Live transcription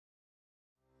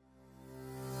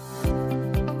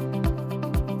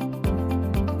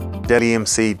Dell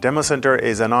EMC Demo Center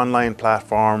is an online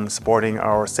platform supporting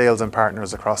our sales and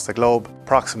partners across the globe,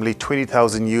 approximately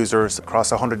 20,000 users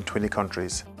across 120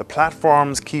 countries. The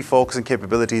platform's key focus and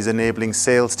capabilities enabling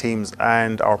sales teams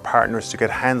and our partners to get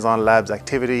hands-on labs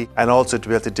activity and also to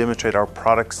be able to demonstrate our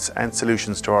products and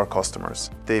solutions to our customers.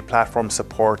 The platform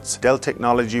supports Dell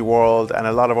Technology World and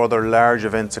a lot of other large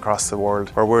events across the world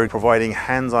where we're providing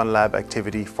hands-on lab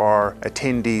activity for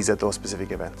attendees at those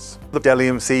specific events. The Dell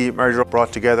EMC merger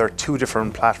brought together two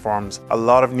different platforms, a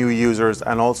lot of new users,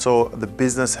 and also the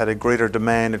business had a greater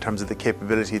demand in terms of the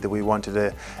capability that we wanted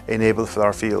to enable for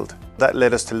our field. That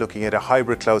led us to looking at a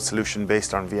hybrid cloud solution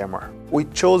based on VMware. We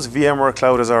chose VMware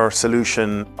Cloud as our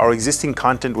solution. Our existing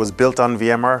content was built on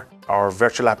VMware. Our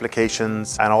virtual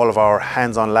applications and all of our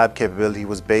hands-on lab capability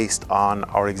was based on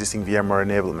our existing VMware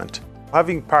enablement.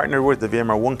 Having partnered with the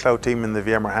VMware OneCloud team and the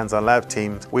VMware Hands-on Lab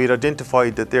team, we had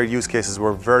identified that their use cases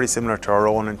were very similar to our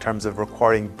own in terms of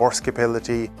requiring burst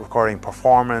capability, requiring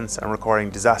performance, and requiring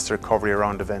disaster recovery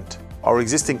around event. Our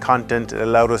existing content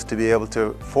allowed us to be able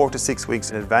to, 4 to 6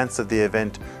 weeks in advance of the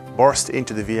event, burst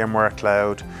into the VMware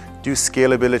Cloud, do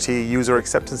scalability, user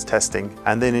acceptance testing,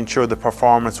 and then ensure the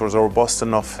performance was robust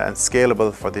enough and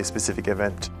scalable for the specific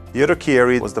event. The other key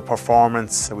area was the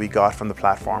performance that we got from the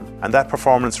platform, and that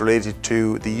performance related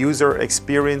to the user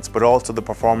experience, but also the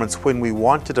performance when we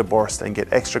wanted to burst and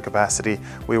get extra capacity,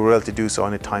 we were able to do so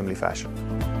in a timely fashion.